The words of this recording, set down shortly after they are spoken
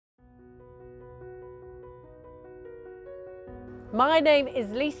My name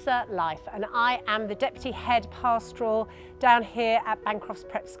is Lisa Life and I am the Deputy Head Pastoral down here at Bancroft's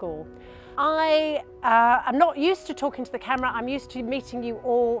Prep School. I am not used to talking to the camera, I'm used to meeting you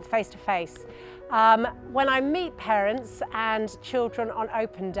all face to face. When I meet parents and children on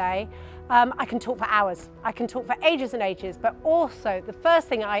open day, I can talk for hours, I can talk for ages and ages, but also the first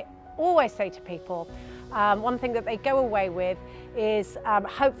thing I always say to people, one thing that they go away with is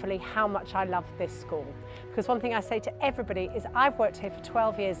hopefully how much I love this school. Because one thing I say to everybody is I've worked here for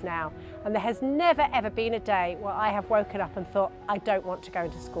 12 years now and there has never ever been a day where I have woken up and thought I don't want to go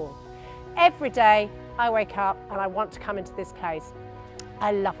into school. Every day I wake up and I want to come into this place.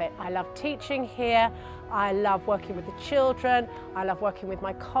 I love it. I love teaching here. I love working with the children. I love working with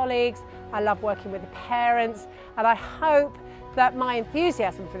my colleagues. I love working with the parents. And I hope that my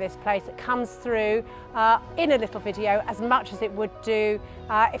enthusiasm for this place comes through in a little video as much as it would do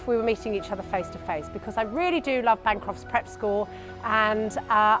if we were meeting each other face to face, because I really do love Bancroft's Prep School, and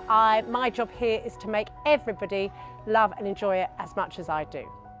my job here is to make everybody love and enjoy it as much as I do.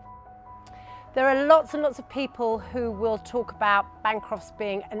 There are lots and lots of people who will talk about Bancroft's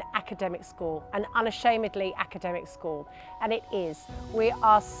being an academic school, an unashamedly academic school, and it is. We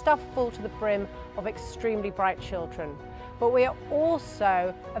are stuffed full to the brim of extremely bright children, but we are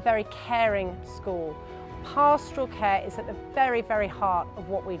also a very caring school. Pastoral care is at the very, very heart of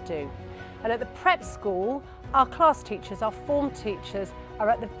what we do. And at the prep school, our class teachers, our form teachers, are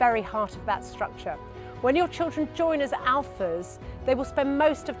at the very heart of that structure. When your children join as alphas, they will spend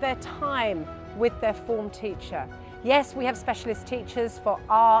most of their time with their form teacher. Yes, we have specialist teachers for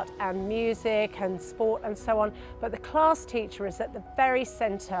art and music and sport and so on, but the class teacher is at the very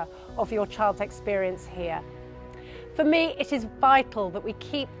centre of your child's experience here. For me, it is vital that we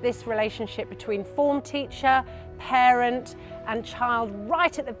keep this relationship between form teacher, parent and child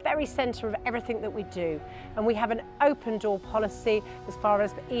right at the very centre of everything that we do. And we have an open door policy as far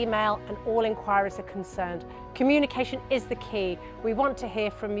as the email and all inquiries are concerned. Communication is the key. We want to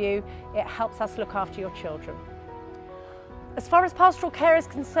hear from you. It helps us look after your children. As far as pastoral care is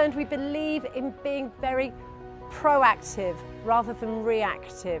concerned, we believe in being very proactive rather than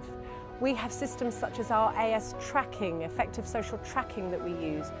reactive. We have systems such as our AS tracking, effective social tracking that we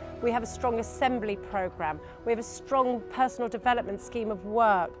use. We have a strong assembly programme. We have a strong personal development scheme of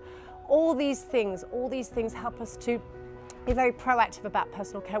work. All these things help us to be very proactive about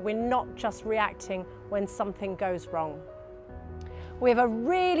personal care. We're not just reacting when something goes wrong. We have a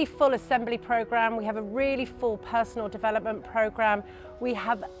really full assembly programme. We have a really full personal development programme. We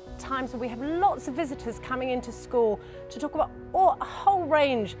have times when we have lots of visitors coming into school to talk about a whole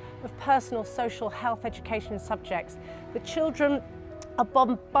range of personal, social, health, education subjects. The children are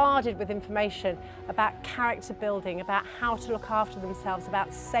bombarded with information about character building, about how to look after themselves,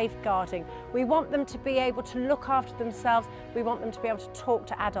 about safeguarding. We want them to be able to look after themselves. We want them to be able to talk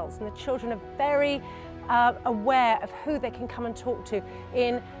to adults, and the children are very aware of who they can come and talk to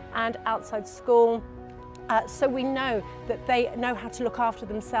in and outside school. So we know that they know how to look after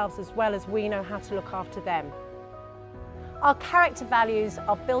themselves as well as we know how to look after them. Our character values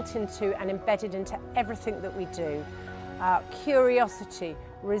are built into and embedded into everything that we do. Curiosity,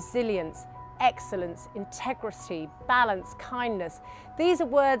 resilience, excellence, integrity, balance, kindness. These are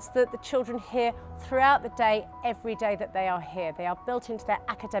words that the children hear throughout the day, every day that they are here. They are built into their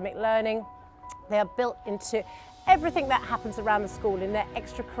academic learning. They are built into everything that happens around the school in their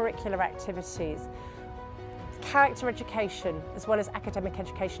extracurricular activities. Character education as well as academic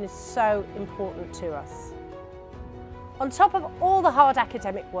education is so important to us. On top of all the hard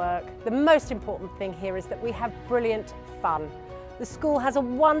academic work, the most important thing here is that we have brilliant fun. The school has a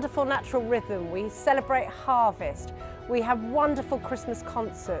wonderful natural rhythm. We celebrate harvest. We have wonderful Christmas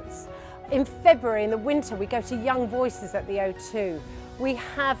concerts. In February, in the winter, we go to Young Voices at the O2. We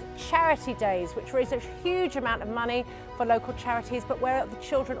have charity days, which raise a huge amount of money for local charities, but where the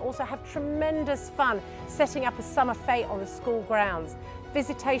children also have tremendous fun setting up a summer fete on the school grounds.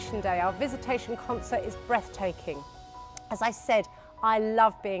 Visitation Day, our visitation concert is breathtaking. As I said, I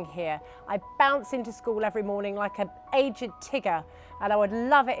love being here. I bounce into school every morning like an aged Tigger, and I would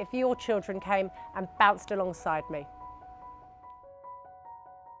love it if your children came and bounced alongside me.